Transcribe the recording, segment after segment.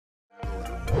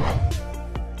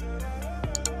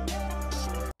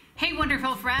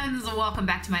wonderful friends, welcome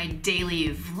back to my daily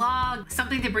vlog.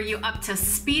 Something to bring you up to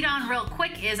speed on real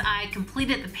quick is I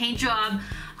completed the paint job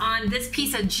on this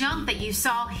piece of junk that you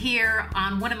saw here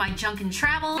on one of my junk and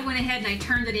travel. I went ahead and I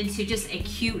turned it into just a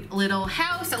cute little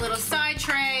house, a little side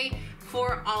tray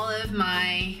for all of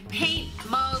my paint,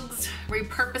 mugs,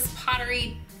 repurposed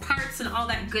pottery parts and all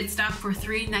that good stuff for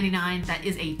 $3.99. That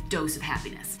is a dose of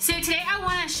happiness. So today I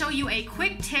want to show you a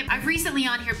quick tip. I've recently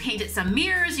on here painted some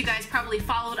mirrors. You guys probably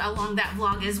followed along that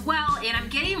vlog as well, and I'm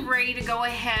getting ready to go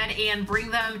ahead and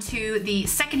bring them to the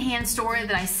secondhand store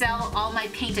that I sell all my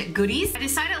painted goodies. I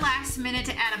decided last minute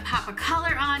to add a pop of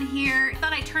color on here. I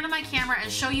thought I'd turn on my camera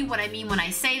and show you what I mean when I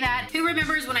say that. Who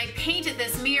remembers when I painted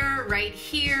this mirror right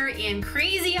here in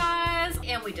Crazy Eyes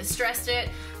and we distressed it?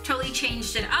 Totally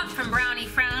changed it up from brownie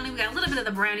frowny. We got a little bit of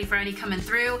the brownie frowny coming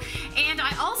through. And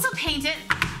I also painted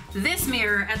this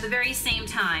mirror at the very same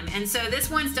time. And so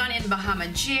this one's done in Bahama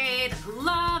Jade.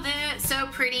 Love it, so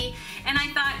pretty. And I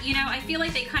thought, you know, I feel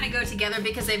like they kind of go together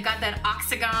because they've got that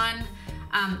oxygen.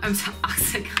 I'm sorry,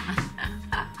 oxygen.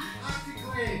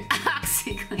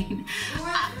 OxyClean.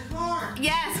 There's more.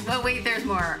 Yes, well wait, there's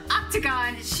more.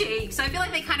 Octagon shape. So I feel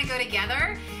like they kind of go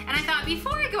together. And I thought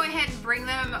before I go ahead and bring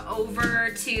them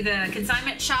over to the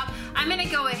consignment shop, I'm gonna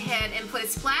go ahead and put a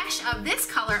splash of this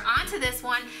color onto this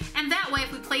one. And that way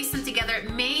if we place them together,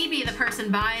 maybe the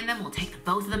person buying them will take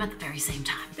both of them at the very same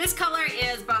time. This color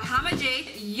is Bahama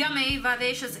Jade, yummy,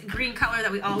 vivacious green color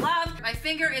that we all love. My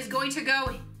finger is going to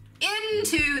go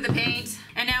into the paint,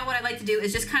 and now what I like to do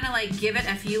is just kind of like give it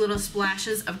a few little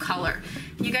splashes of color.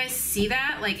 You guys see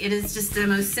that? Like, it is just the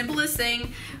most simplest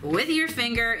thing with your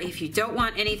finger. If you don't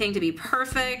want anything to be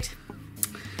perfect,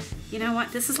 you know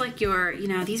what, this is like your, you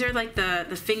know, these are like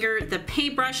the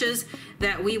paint brushes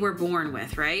that we were born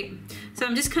with, right? So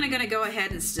I'm just kind of gonna go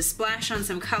ahead and just splash on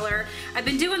some color. I've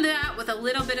been doing that with a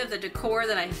little bit of the decor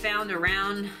that I found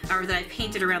around, or that I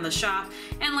painted around the shop,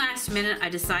 and last minute I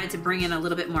decided to bring in a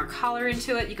little bit more color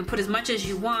into it. You can put as much as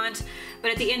you want,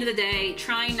 but at the end of the day,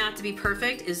 trying not to be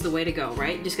perfect is the way to go,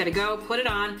 right? You just gotta go, put it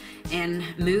on, and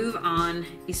move on,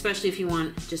 especially if you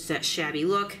want just that shabby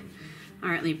look. All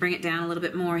right, let me bring it down a little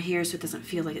bit more here so it doesn't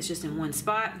feel like it's just in one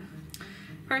spot.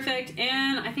 Perfect,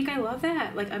 and I think I love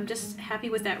that. Like, I'm just happy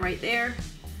with that right there.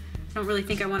 I don't really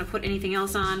think I want to put anything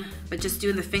else on, but just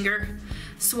doing the finger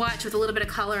swatch with a little bit of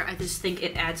color, I just think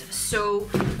it adds so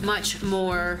much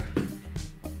more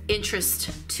interest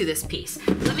to this piece.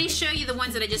 Let me show you the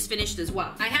ones that I just finished as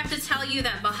well. I have to tell you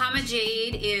that Bahama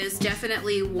Jade is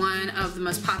definitely one of the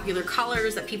most popular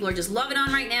colors that people are just loving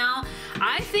on right now.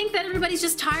 I think that everybody's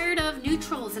just tired of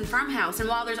neutrals and farmhouse, and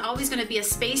while there's always going to be a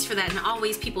space for that and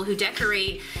always people who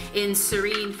decorate in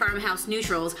serene farmhouse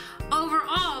neutrals,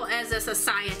 overall as a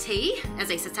society,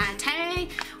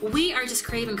 we are just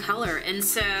craving color, and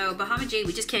so Bahama Jade,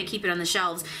 we just can't keep it on the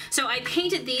shelves. So I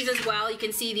painted these as well. You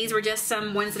can see these were just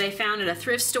some ones that I found at a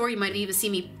thrift store. You might even see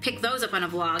me pick those up on a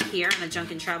vlog here, on a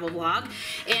junk and travel vlog.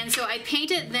 And so I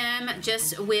painted them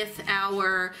just with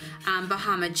our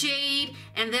Bahama Jade,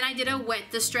 and then I did a wet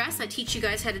distress. I teach you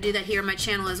guys how to do that here on my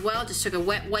channel as well. Just took a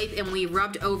wet wipe and we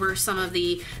rubbed over some of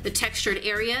the textured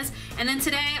areas. And then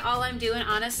today, all I'm doing,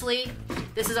 honestly,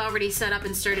 this is already set up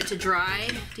and started to dry.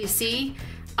 Do you see?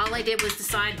 All I did was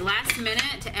decide last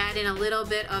minute to add in a little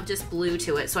bit of just blue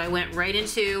to it. So I went right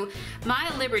into my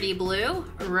Liberty Blue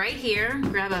right here,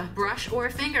 grab a brush or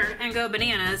a finger and go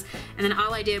bananas. And then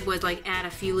all I did was like add a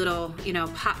few little, you know,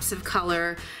 pops of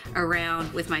color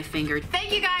around with my finger.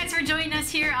 Thank you guys for joining us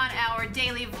here on our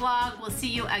daily vlog. We'll see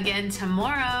you again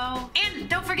tomorrow. And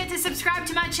don't forget to subscribe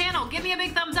to my channel. Give me a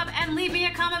big thumbs up and leave me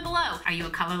a comment below. Are you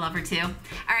a color lover too?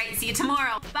 All right, see you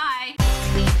tomorrow. Bye.